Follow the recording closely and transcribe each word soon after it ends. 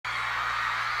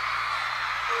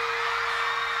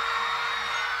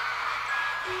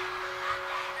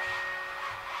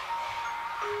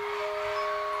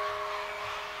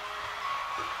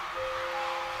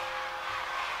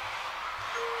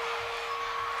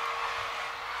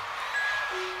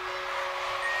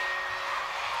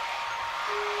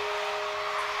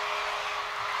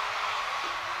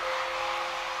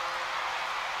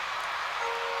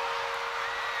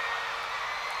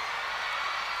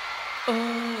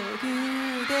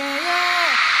그대여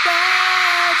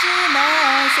가지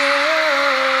마세요.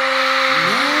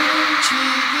 나는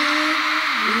지금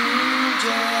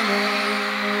울잖아요.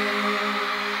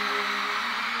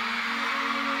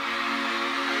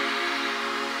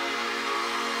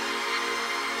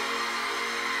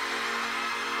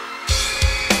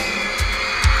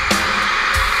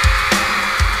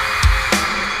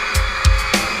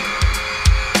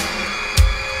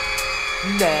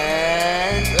 난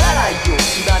알아요.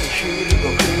 시간이 흐르고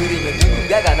흐르면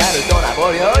누군가가 나를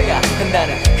떠나버려야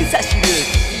한다는 그 사실을,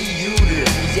 이유를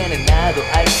이제는 나도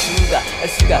알 수가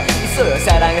있어요.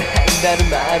 사랑을 한다는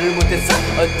말을 못했어.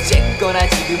 어쨌거나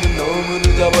지금은 너무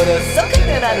늦어버렸어.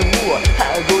 근데 나는 무엇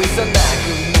하고 있었나. 그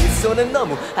미소는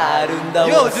너무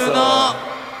아름다웠어. 여준아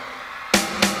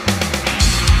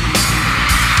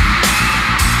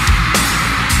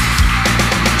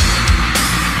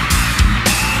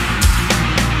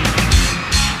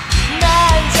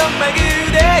정말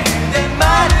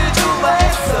그대만을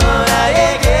좋아했어.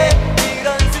 나에게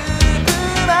이런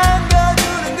슬픔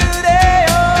안겨주는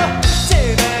그대여,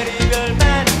 제발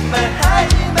이별만은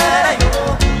말하지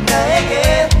말아요.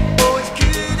 나에게 오직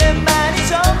그대만이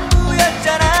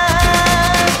전부였잖아.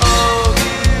 오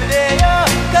그대여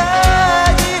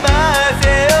가지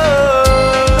마세요.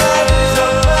 나를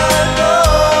정말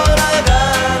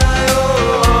떠나가나요.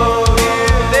 오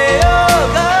그대여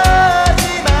가지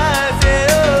마세요.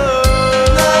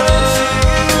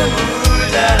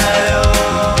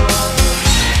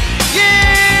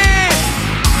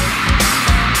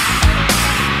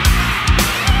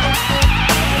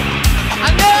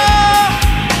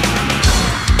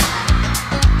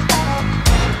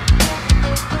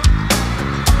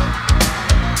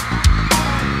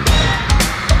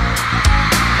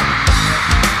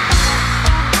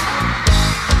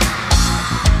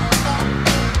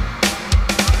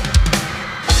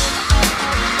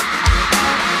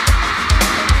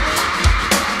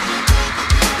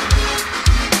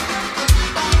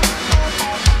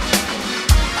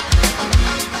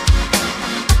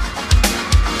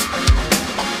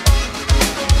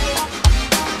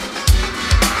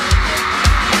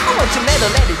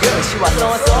 She was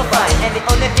so fine, and the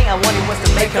only thing I wanted was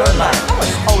to make her mine. I was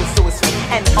always so sweet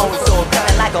and always so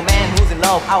kind, like a man who's in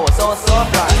love. I was so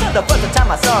blind. The first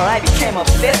time I saw her, I became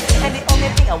obsessed, and the only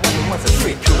thing I wanted was a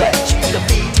sweet caress. She had the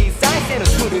pretty size and a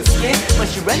smooth skin, but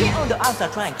she ran me on the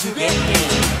outside trying to get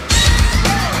in.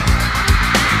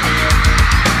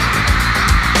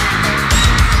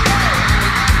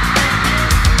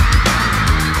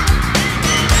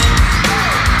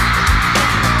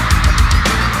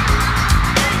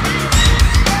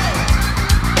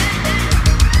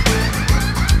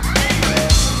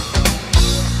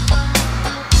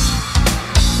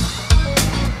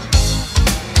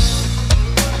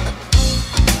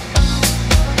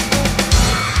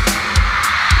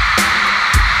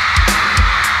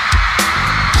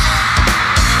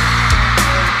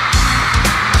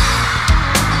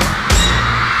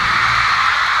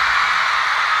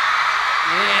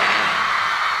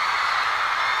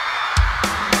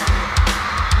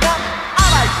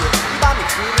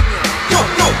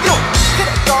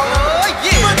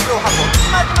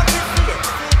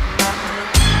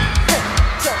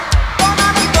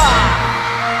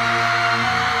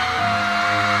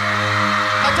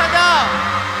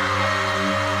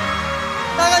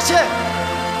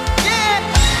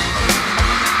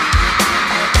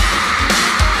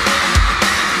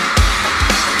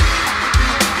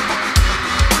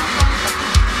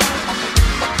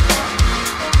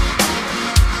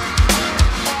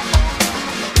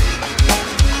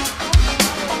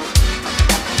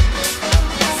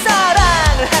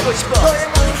 하고 싶어. 너의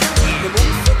모든 내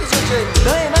몸속에 젖어있는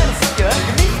너의 많은 숨결, 그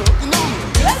미소, 그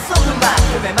눈물, 그 알 수 없는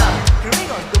만큼의 마음,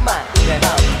 그리고 또만 내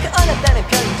마음. 그 어렵다는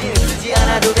편지는 쓰지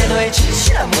않아도 돼. 너의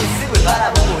진실한 모습을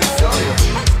바라보고 있어요.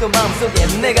 아직도 마음속에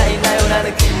내가 있나요.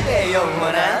 나는 그대의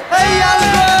영원한 Hey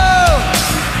Upscaling.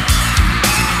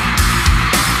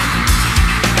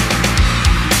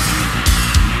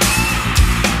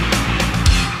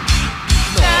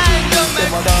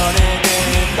 때마다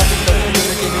내게 따뜻한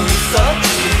느낌이 있었지.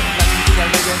 난 그냥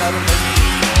내게 나를 거야.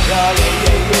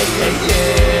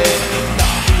 나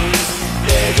있을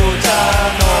때조차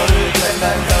너를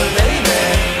생각한 baby.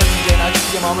 언제나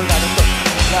쉽게 마음을 가는 거야.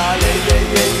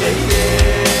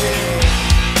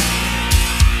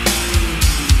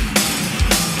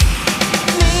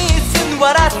 Listen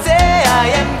what I say.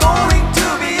 I am going to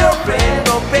be your friend.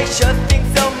 No pressure, things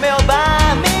don't melt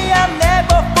by me. I'll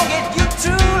never forget you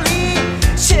truly.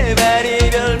 제발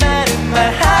이별만은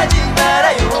말하지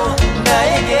말아요.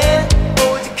 나에겐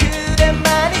오직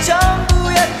그대만이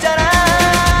전부였잖아.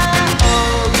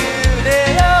 Oh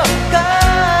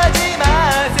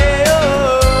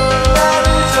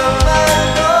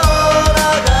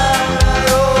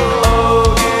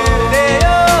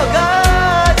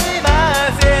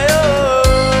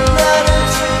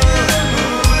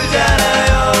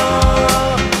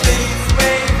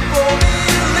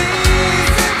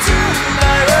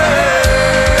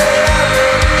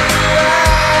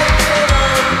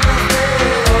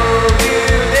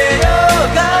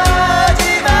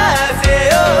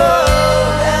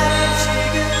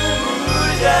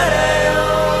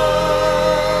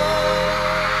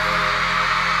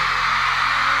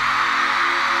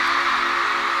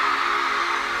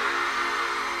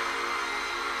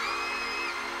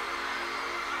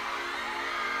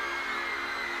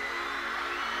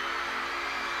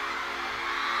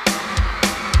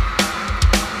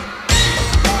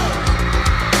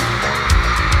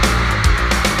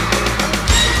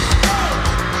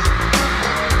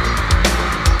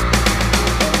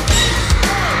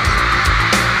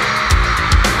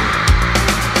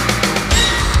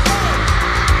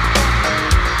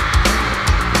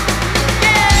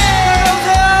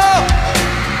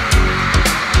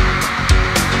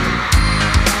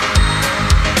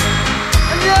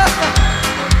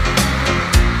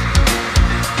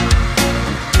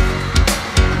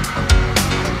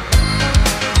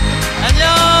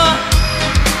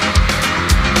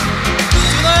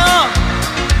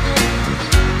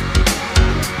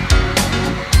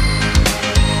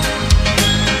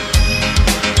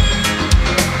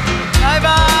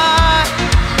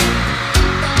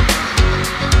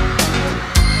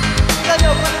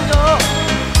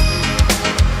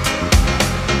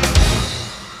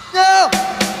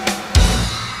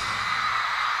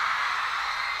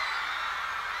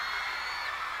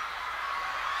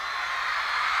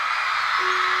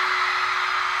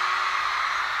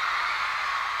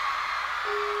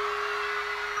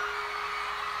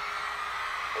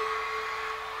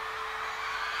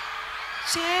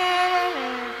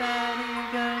제발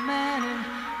이별만은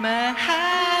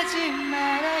말하지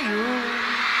말아요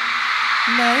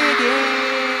나에게.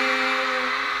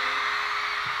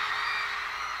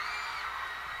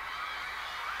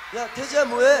 야 태지야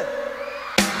뭐해?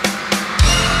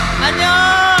 안녕.